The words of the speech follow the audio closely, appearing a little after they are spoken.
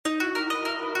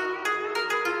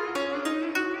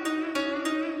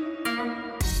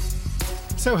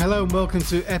So hello and welcome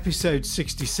to episode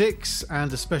 66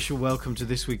 and a special welcome to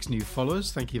this week's new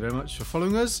followers. Thank you very much for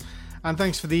following us and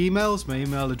thanks for the emails. My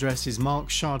email address is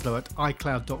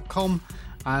markshardlow@icloud.com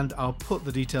and I'll put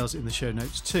the details in the show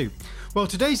notes too. Well,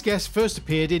 today's guest first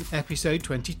appeared in episode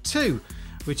 22,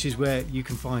 which is where you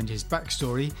can find his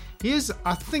backstory. He is,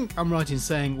 I think I'm right in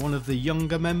saying, one of the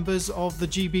younger members of the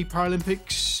GB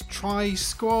Paralympics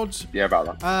tri-squad. Yeah,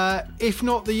 about that. If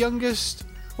not the youngest.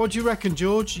 What do you reckon,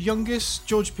 George? Youngest?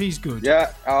 George P's good?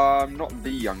 Yeah, not the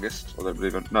youngest, I don't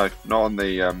believe it. No, not on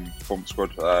the performance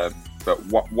squad, but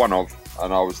one of,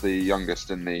 and I was the youngest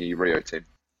in the Rio team.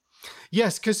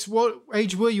 Yes, because what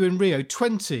age were you in Rio?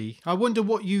 20. I wonder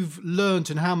what you've learnt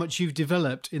and how much you've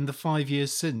developed in the 5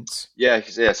 years since. Yeah,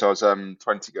 so I was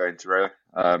 20 going to Rio,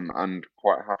 and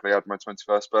quite happily had my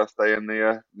 21st birthday in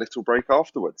the little break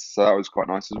afterwards, so that was quite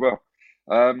nice as well.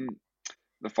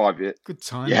 The 5 year. Good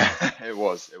time. Yeah, it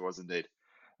was indeed.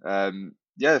 5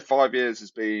 years has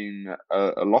been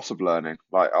a lot of learning.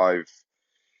 Like, I've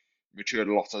matured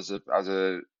a lot as a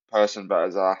person, but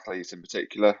as an athlete in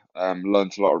particular.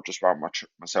 Learned a lot just about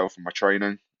myself and my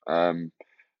training.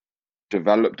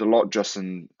 Developed a lot just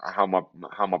in how my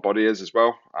body is as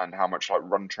well, and how much like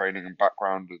run training and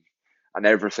background and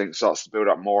everything starts to build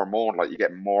up more and more. Like, you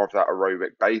get more of that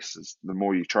aerobic base as the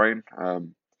more you train.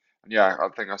 Yeah, I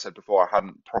think I said before, I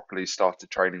hadn't properly started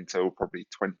training till probably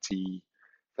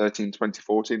 2013,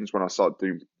 2014 is when I started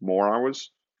doing more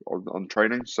hours on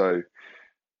training. So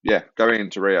yeah, going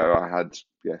into Rio, I had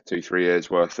 2-3 years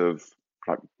worth of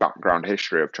like background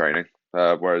history of training.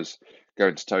 Whereas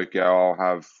going to Tokyo, I'll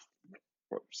have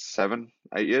 7-8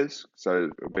 years. So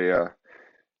it'll be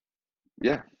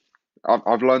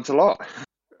I've learned a lot.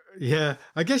 Yeah,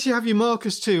 I guess you have your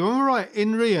markers too. All right,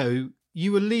 in Rio,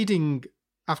 you were leading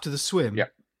after the swim. Yeah.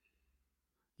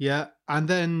 Yeah, and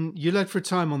then you led for a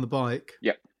time on the bike.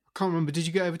 Yeah. I can't remember. Did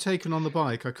you get overtaken on the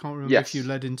bike? I can't remember if you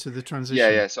led into the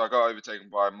transition. Yeah. So I got overtaken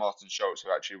by Martin Schultz,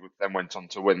 who actually then went on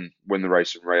to win the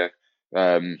race in Rio.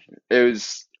 It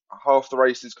was half the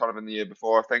races kind of in the year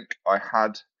before. I think I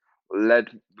had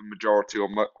led the majority or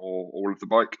all of the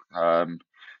bike.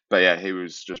 But yeah, he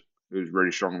was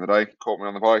really strong in the day. Caught me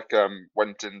on the bike.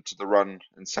 Went into the run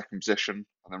in second position,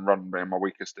 and then run being my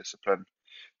weakest discipline.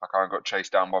 I kind of got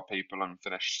chased down by people and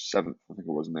finished 7th, I think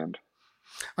it was in the end.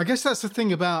 I guess that's the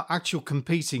thing about actual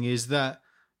competing, is that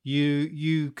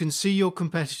you can see your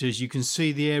competitors, you can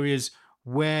see the areas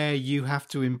where you have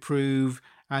to improve,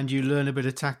 and you learn a bit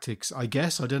of tactics, I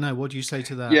guess. I don't know. What do you say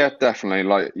to that? Yeah, definitely.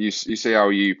 Like, you see how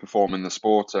you perform in the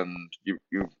sport, and you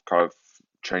kind of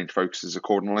change focuses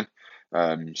accordingly.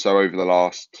 So over the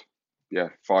last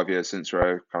 5 years since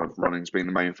Rio, kind of running's been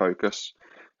the main focus.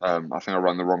 I think I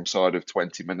ran the wrong side of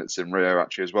 20 minutes in Rio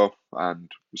actually as well,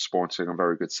 and was sporting a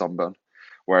very good sunburn.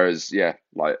 Whereas,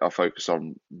 like, I focus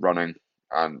on running,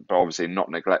 but obviously not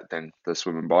neglecting the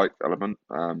swim and bike element.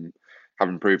 Have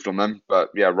improved on them, but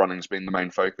running's been the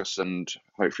main focus, and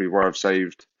hopefully where I've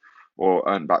saved or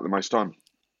earned back the most time.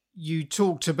 You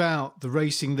talked about the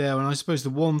racing there, and I suppose the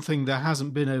one thing there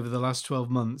hasn't been over the last 12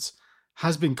 months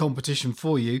has been competition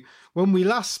for you. When we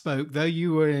last spoke, though,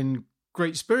 you were in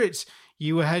great spirits.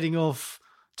 You were heading off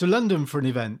to London for an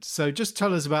event. So just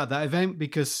tell us about that event,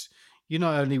 because you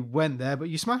not only went there, but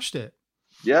you smashed it.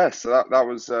 Yeah, so that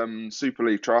was Super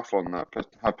League Triathlon that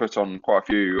I put on quite a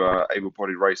few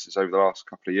able-bodied races over the last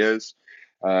couple of years.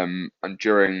 And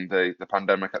during the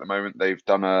pandemic at the moment, they've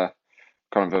done a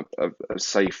kind of a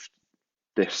safe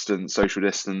distance, social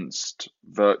distanced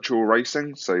virtual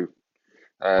racing. So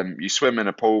you swim in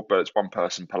a pool, but it's one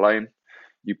person per lane.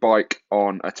 You bike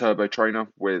on a turbo trainer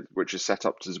which is set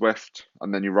up to Zwift,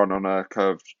 and then you run on a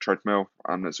curved treadmill,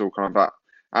 and it's all kind of that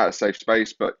at a safe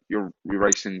space, but you're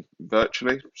racing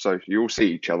virtually, so you all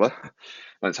see each other,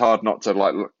 and it's hard not to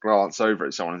like glance over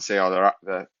at someone and see how their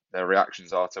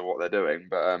reactions are to what they're doing.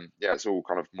 But it's all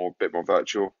kind of bit more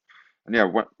virtual.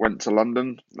 And went to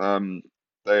London.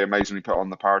 They amazingly put on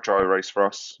the Paratri race for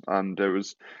us, and it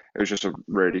was just a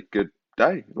really good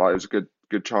day. Like, it was a good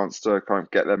chance to kind of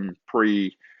get them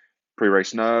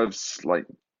pre-race nerves, like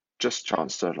just a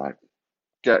chance to like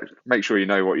make sure you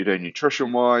know what you're doing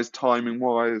nutrition wise, timing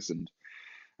wise, and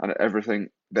everything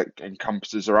that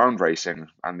encompasses around racing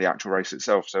and the actual race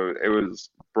itself. So it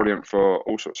was brilliant for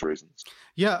all sorts of reasons.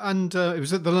 Yeah, and it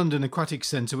was at the London Aquatic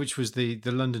Centre, which was the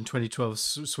London 2012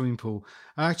 swimming pool.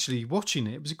 Actually, watching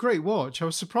it was a great watch. I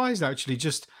was surprised actually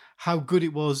just how good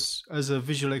it was as a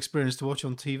visual experience to watch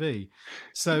on TV.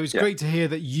 So it's great to hear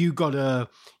that you got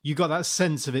that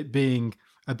sense of it being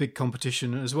a big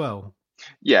competition as well.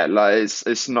 Yeah, like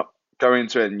it's not going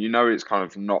into it, and it's kind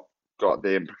of not got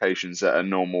the implications that a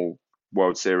normal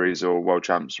World Series or World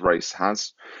Champs race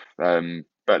has.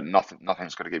 But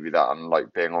nothing's going to give you that,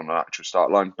 unlike being on an actual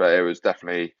start line. But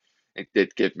it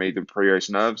did give me the pre-race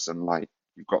nerves, and like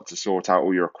you've got to sort out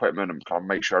all your equipment and kind of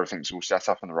make sure everything's all set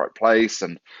up in the right place,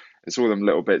 and it's all them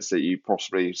little bits that you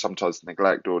possibly sometimes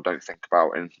neglect or don't think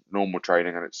about in normal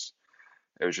training, and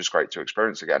it was just great to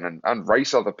experience again and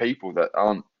race other people that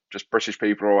aren't just British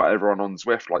people or everyone on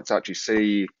Zwift. Like to actually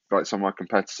see like some of my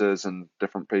competitors and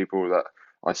different people that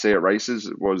I see at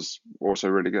races was also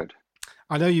really good.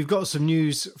 I know you've got some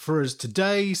news for us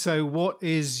today. So what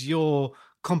is your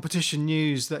competition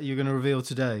news that you're going to reveal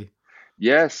today?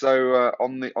 Yeah, so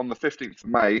on the 15th of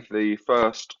May, the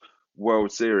first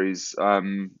World Series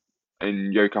in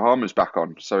Yokohama is back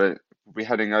on. So we'll be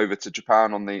heading over to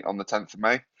Japan on the 10th of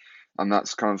May, and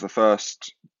that's kind of the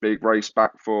first big race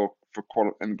back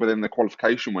within the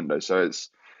qualification window. So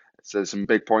there's some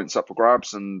big points up for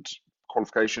grabs, and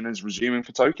qualification is resuming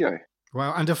for Tokyo.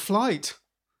 Wow, and a flight.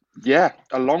 Yeah,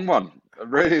 a long one, a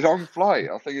really long flight.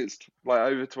 I think it's like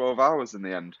over 12 hours in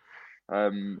the end.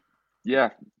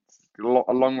 Yeah,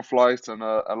 a long flight and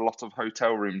a lot of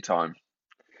hotel room time.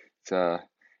 So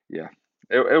yeah,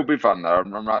 it'll be fun though.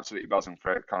 I'm absolutely buzzing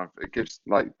for it. It gives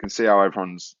like you can see how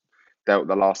everyone's dealt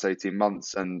the last 18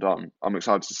 months, and I'm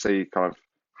excited to see kind of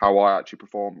how I actually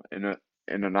perform in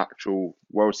an actual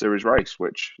World Series race,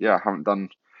 which I haven't done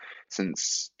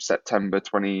since September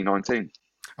 2019.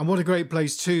 And what a great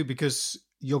place too, because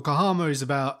Yokohama is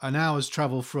about an hour's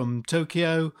travel from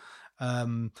Tokyo.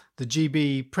 The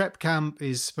GB prep camp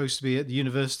is supposed to be at the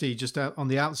university just out on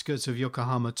the outskirts of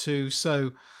Yokohama too.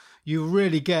 So you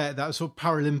really get that sort of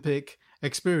Paralympic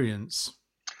experience.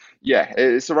 Yeah,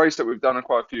 it's a race that we've done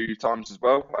quite a few times as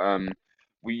well.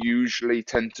 We usually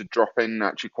tend to drop in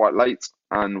actually quite late,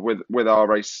 and with our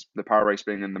race, the para race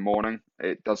being in the morning,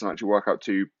 it doesn't actually work out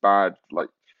too bad like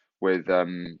with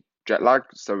jet lag,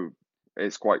 so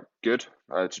it's quite good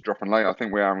to drop in late. I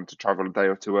think we're having to travel a day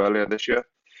or two earlier this year,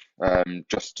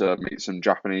 just to meet some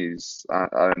Japanese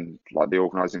and like the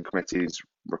organising committee's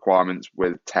requirements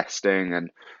with testing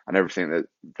and everything that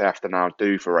they have to now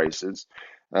do for races.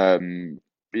 But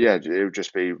yeah, it would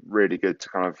just be really good to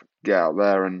kind of get out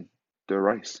there and do a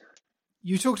race.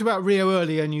 You talked about Rio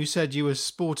earlier, and you said you were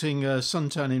sporting a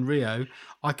suntan in Rio.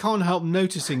 I can't help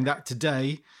noticing that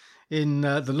today, in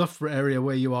the Loughborough area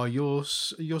where you are, you're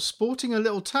sporting a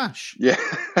little tash. Yeah.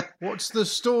 What's the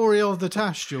story of the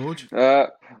tash, George?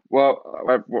 Well,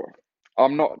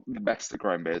 I'm not the best at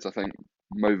growing beards. I think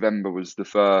Movember was the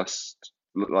first,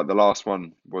 like the last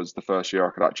one was the first year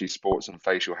I could actually sport some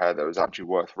facial hair that was actually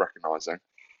worth recognising.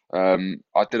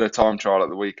 I did a time trial at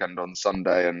the weekend on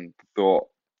Sunday and thought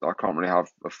I can't really have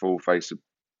a full face of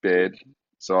beard.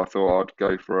 So I thought I'd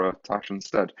go for a tash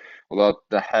instead. Although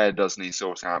the hair does need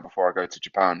sorting out before I go to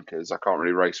Japan, because I can't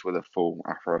really race with a full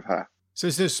afro of hair. So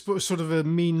is this sort of a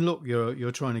mean look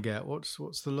you're trying to get? What's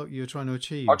the look you're trying to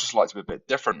achieve? I just like to be a bit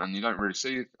different, and you don't really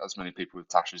see as many people with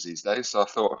tashes these days. So I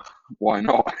thought, why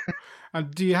not?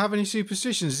 And do you have any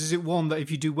superstitions? Is it one that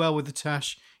if you do well with the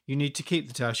tash, you need to keep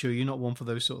the tash, or you're not one for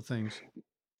those sort of things?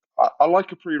 I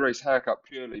like a pre-race haircut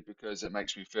purely because it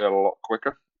makes me feel a lot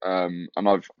quicker. And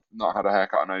I've not had a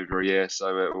haircut in over a year,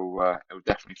 so it will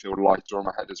definitely feel lighter on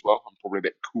my head as well. I'm probably a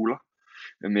bit cooler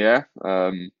in the air.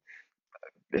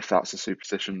 If that's a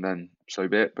superstition, then so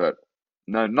be it. But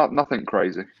no, nothing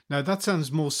crazy. No, that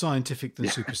sounds more scientific than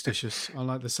superstitious. I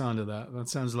like the sound of that. That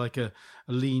sounds like a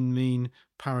lean, mean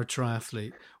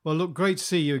para-triathlete. Well, look, great to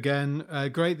see you again.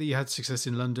 Great that you had success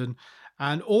in London.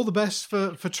 And all the best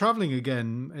for travelling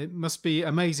again. It must be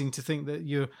amazing to think that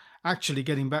you're actually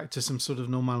getting back to some sort of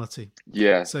normality.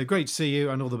 Yeah. So great to see you,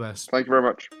 and all the best. Thank you very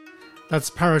much. That's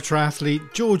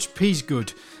para-triathlete George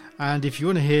Peasgood. And if you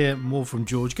want to hear more from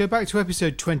George, go back to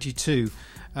episode 22.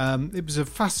 It was a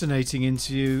fascinating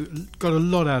interview. Got a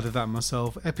lot out of that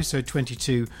myself. Episode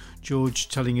 22, George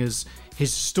telling us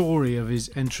his story of his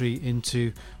entry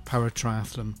into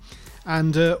para-triathlon.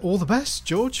 And all the best,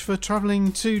 George, for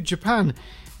travelling to Japan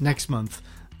next month.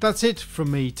 That's it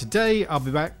from me today. I'll be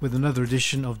back with another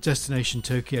edition of Destination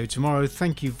Tokyo tomorrow.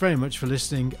 Thank you very much for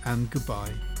listening, and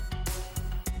goodbye.